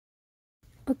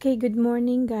Okay, good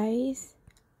morning guys.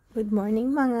 Good morning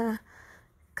mga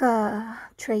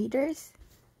ka-traders.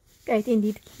 Kahit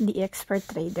hindi expert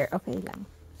trader, okay lang.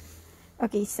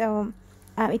 Okay, so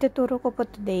ituturo ko po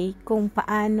today kung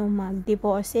paano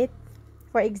mag-deposit.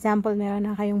 For example, meron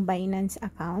na kayong Binance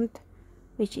account,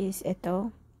 which is ito.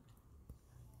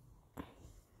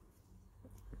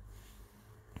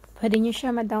 Pwede nyo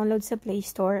siya ma-download sa Play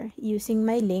Store using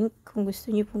my link. Kung gusto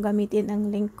nyo pong gamitin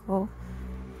ang link ko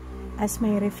as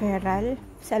my referral.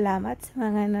 Salamat sa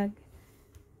mga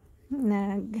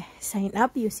nag-sign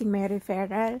up using my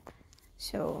referral.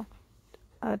 So,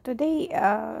 today,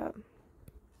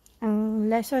 ang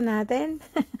lesson natin,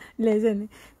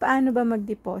 paano ba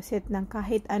mag-deposit ng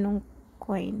kahit anong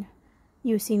coin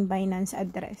using Binance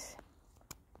address.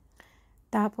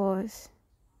 Tapos,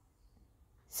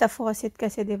 sa Faucet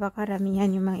kasi, di ba,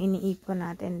 karamihan yung mga iniipon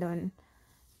natin doon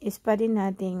is pwede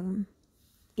nating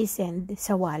isend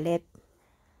sa wallet.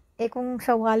 Kung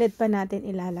sa wallet pa natin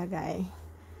ilalagay,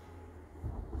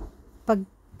 pag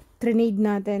trade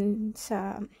natin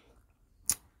sa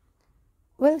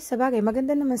sabagay,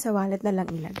 maganda naman sa wallet na lang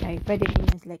ilagay. Pwede din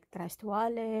yan like Trust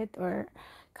Wallet or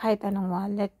kahit anong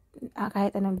wallet,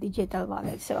 kahit anong digital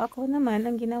wallet. So, ako naman,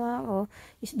 ang ginawa ko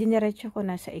is diniretso ko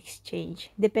na sa exchange.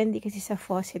 Depende kasi sa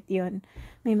faucet yon.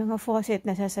 May mga faucet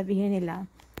na sasabihin nila,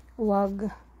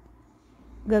 wag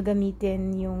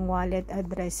gagamitin yung wallet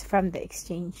address from the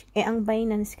exchange. Ang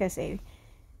Binance kasi,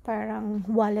 parang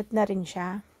wallet na rin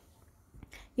siya.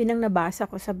 Yun ang nabasa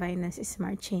ko sa Binance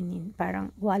Smart Chain. Parang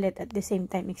wallet at the same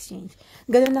time exchange.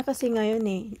 Ganun na kasi ngayon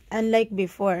Unlike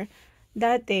before,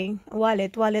 dati,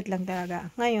 wallet lang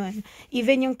talaga. Ngayon,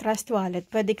 even yung Trust Wallet,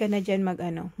 pwede ka na dyan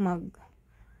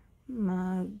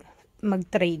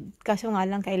mag-trade. Kaso nga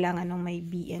lang, kailangan ng may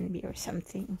BNB or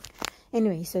something.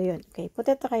 Anyway, so yun. Okay,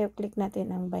 punta kayo, click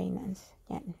natin ang Binance.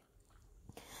 Yan.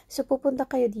 So, pupunta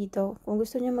kayo dito. Kung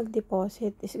gusto nyo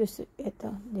mag-deposit, ito,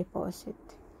 deposit.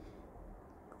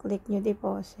 Click nyo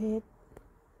deposit.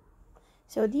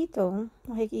 So, dito,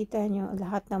 makikita nyo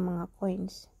lahat ng mga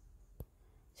coins.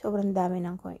 Sobrang dami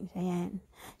ng coins. Ayan.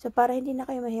 So, para hindi na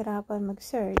kayo mahirapan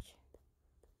mag-search,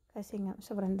 kasi nga,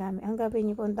 sobrang dami. Ang gawin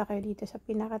nyo, punta kayo dito sa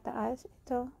pinakataas.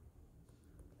 Ito.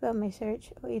 Diba, may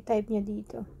search. O, i-type nyo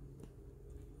dito.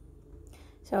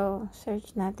 So,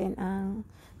 search natin ang,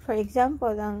 for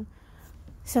example,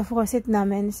 sa faucet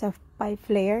namin, sa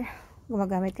Pipeflare,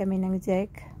 gumagamit kami ng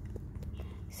ZEC.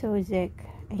 So, ZEC,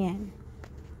 ayan.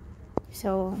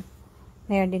 So,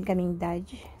 mayroon din kaming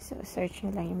Dodge. So, search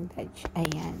nyo lang yung Dodge.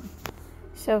 Ayan.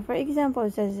 So, for example,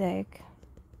 sa ZEC,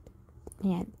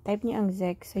 ayan, type nyo ang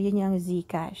ZEC. So, yun yung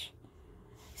Zcash.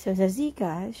 So, sa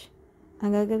Zcash,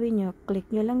 ang gagawin nyo, click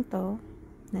nyo lang to,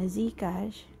 na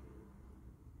Zcash.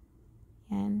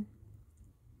 Yan.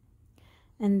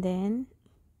 And then,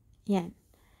 yan.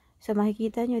 So,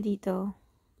 makikita nyo dito,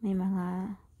 may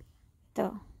mga,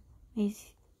 may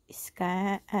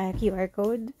QR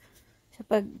code. So,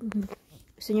 pag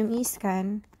gusto nyo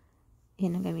i-scan,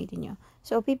 yan ang gamitin nyo.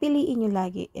 So, pipiliin nyo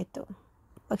lagi ito.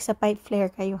 Pag sa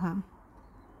Pipeflare kayo,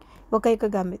 huwag kayo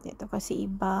kagamit nito kasi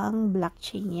ibang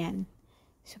blockchain yan.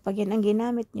 So, pag yan ang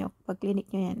ginamit nyo, pag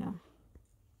clinic nyo yan,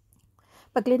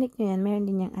 pag clinic nyo yan, meron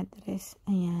din yung address.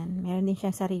 Ayan. Meron din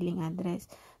siyang sariling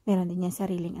address. Meron din yung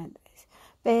sariling address.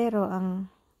 Pero, ang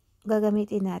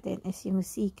gagamitin natin is yung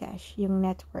Zcash, yung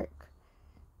network.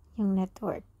 Yung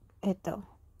network. Ito.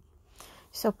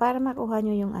 So, para makuha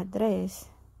nyo yung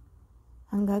address,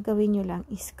 ang gagawin nyo lang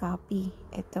is copy.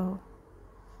 Ito.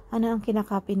 Ano ang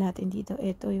kinakopy natin dito?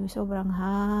 Ito, yung sobrang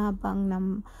habang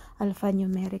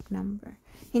alphanumeric number.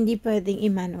 Hindi pwedeng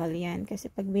i-manual yan.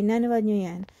 Kasi pag binanual nyo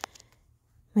yan,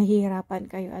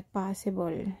 mahihirapan kayo at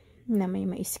possible na may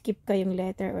ma-skip kayong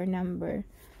letter or number.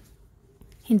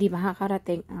 Hindi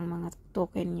makakarating ang mga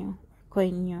token nyo,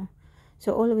 coin nyo.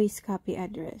 So, always copy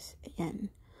address.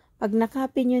 Ayan. Pag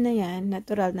na-copy nyo na yan,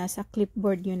 natural, nasa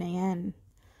clipboard nyo na yan.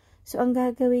 So, ang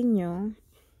gagawin nyo,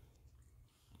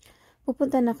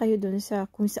 pupunta na kayo dun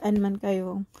sa kung saan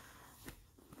nyo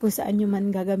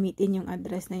man gagamitin yung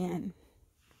address na yan.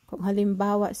 Kung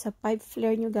halimbawa, sa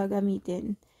Pipeflare nyo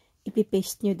gagamitin,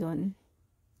 ipipaste nyo dun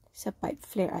sa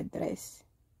Pipeflare address.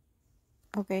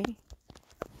 Okay?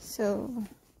 So,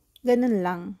 ganun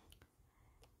lang.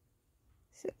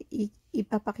 So,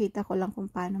 ipapakita ko lang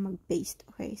kung paano mag-paste.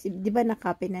 Okay? So, di ba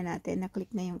na-copy na natin? Na-click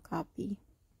na yung copy.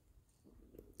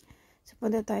 So,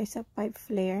 punta tayo sa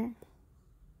Pipeflare.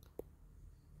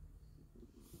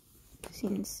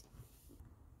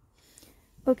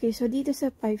 Okay, so dito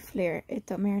sa Pipeflare,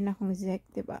 ito, meron akong ZEC,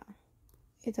 di ba?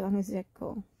 Ito ang ZEC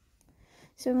ko.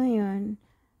 So, ngayon,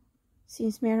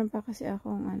 since meron pa kasi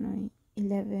akong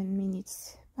 11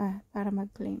 minutes para para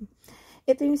mag-claim.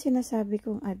 Ito yung sinasabi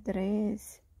kong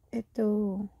address.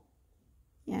 Ito.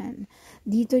 Yan.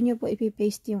 Dito nyo po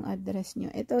ipipaste yung address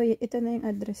nyo. Ito na yung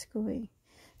address ko eh.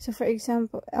 So, for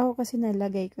example, ako kasi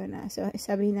nalagay ko na. So,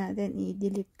 sabihin natin,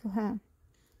 i-delete ko ha.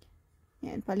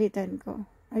 Yan, palitan ko.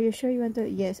 Are you sure you want to?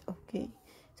 Yes, okay.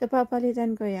 So,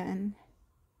 papalitan ko yan.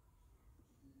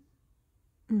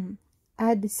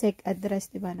 Add SEC address,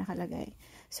 diba, nakalagay.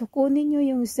 So, kunin nyo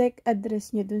yung SEC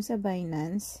address nyo dun sa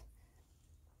Binance.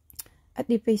 At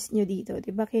i-paste nyo dito.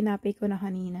 Diba, kinapay ko na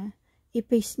kanina.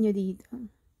 I-paste nyo dito.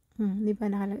 Diba,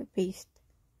 nakalagay, paste.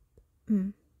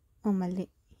 Oh, mali.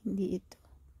 Hindi ito.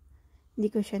 Hindi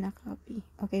ko siya na-copy.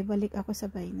 Okay, balik ako sa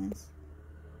Binance.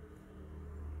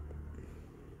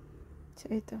 So,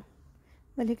 ito.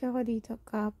 Balik ako dito.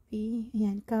 Copy.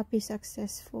 Ayan. Copy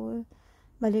successful.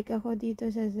 Balik ako dito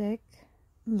sa ZEC.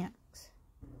 Nyaks.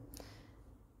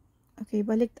 Okay.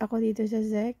 Balik ako dito sa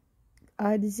ZEC.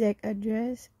 Add ZEC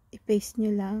address. I-paste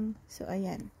nyo lang. So,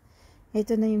 ayan.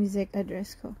 Ito na yung ZEC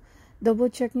address ko. Double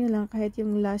check nyo lang kahit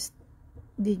yung last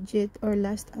digit or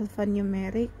last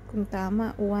alphanumeric. Kung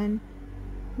tama, 1YF.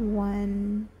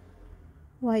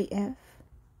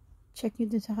 Check nyo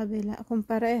dun sa kabila. Kung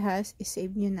parehas,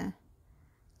 isave nyo na.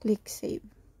 Click save.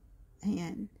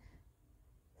 Ayan.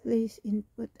 Please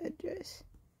input address.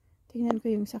 Tingnan ko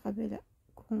yung sa kabila.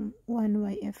 Kung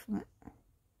 1YF nga.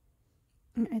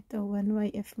 Ito,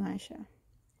 1YF nga siya.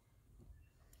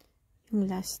 Yung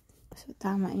last. So,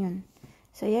 tama yun.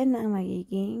 So, yan na ang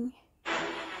magiging.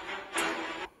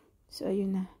 So,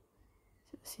 ayun na.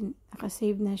 So,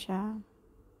 nakasave na siya.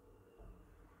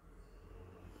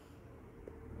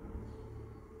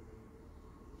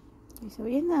 Okay, so,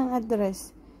 yun na ang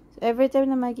address. So, every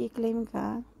time na mag-i-claim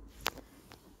ka,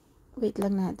 wait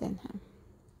lang natin, ha.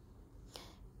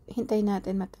 Hintay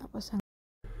natin matapos.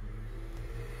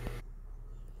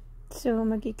 So,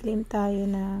 mag-i-claim tayo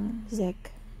ng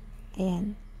ZEC.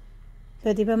 Ayan.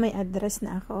 So, di ba may address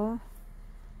na ako?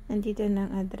 Nandito na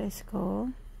ang address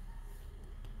ko.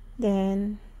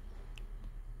 Then,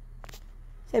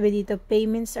 sabi dito,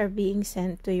 payments are being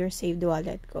sent to your saved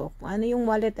wallet ko. Kung ano yung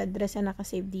wallet address na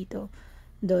nakasave dito,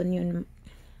 doon yun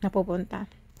napupunta.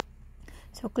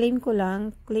 So, claim ko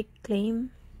lang. Click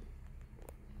claim.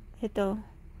 Ito.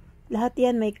 Lahat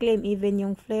yan may claim. Even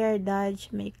yung Flare, Dodge,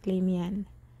 may claim yan.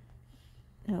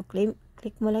 No, claim.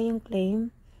 Click mo lang yung claim.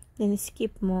 Then,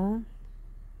 skip mo.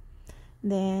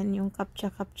 Then, yung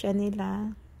captcha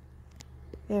nila.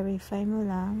 Verify mo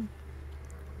lang.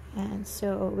 Ayan.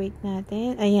 So, wait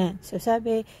natin. Ayan. So,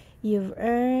 sabi, you've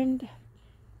earned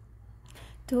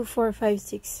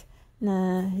 2456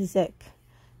 na ZEC.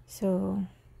 So,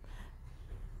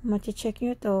 machi-check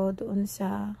nyo to doon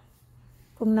sa,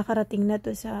 kung nakarating na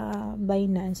to sa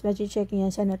Binance, machi-check nyo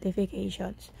yan sa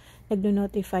notifications.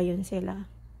 Nagdo-notify yun sila.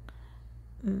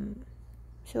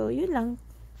 So, yun lang.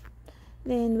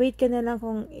 Then, wait ka na lang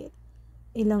kung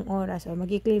ilang oras. So,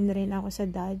 mag-i-claim na rin ako sa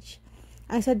Dodge.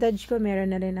 Ang sa Dodge ko, meron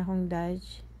na rin akong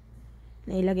Dodge.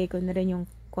 Nailagay ko na rin yung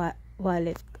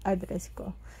wallet address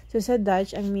ko. So, sa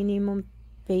Dodge, ang minimum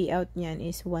payout niyan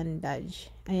is 1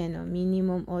 Dodge. Ayan o,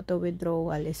 minimum auto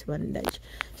withdrawal is 1 Dodge.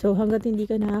 So, hanggat hindi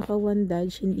ka nakaka 1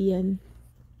 Dodge, hindi yan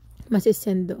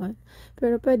masisend doon.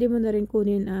 Pero, pwede mo na rin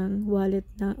kunin ang wallet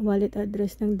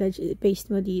address ng Dodge,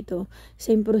 paste mo dito.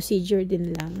 Same procedure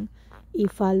din lang.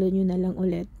 I-follow nyo na lang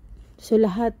ulit. So,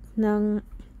 lahat ng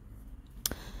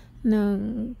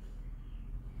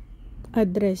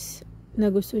address na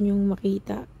gusto nyong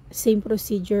makita, same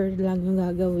procedure lang yung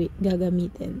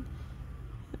gagamitin.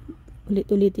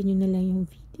 Ulit-ulitin nyo na lang yung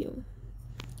video.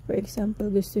 For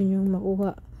example, gusto nyong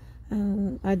makuha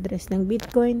ang address ng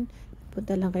Bitcoin,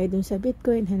 punta lang kayo dun sa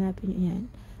Bitcoin, hanapin nyo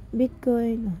yan.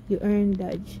 Bitcoin, you earn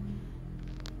Dodge.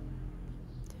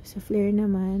 Sa Flare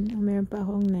naman, meron pa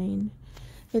akong 9.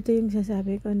 Ito yung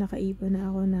sasabi ko, nakaipon na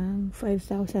ako ng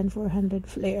 5,400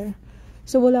 Flare.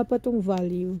 So, wala pa tong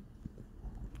value.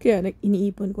 Kaya,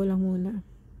 iniipon ko lang muna.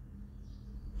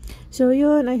 So,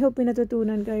 yun. I hope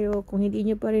pinatutunan kayo. Kung hindi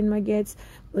nyo pa rin mag-gets,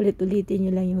 ulit-ulitin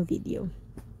nyo lang yung video.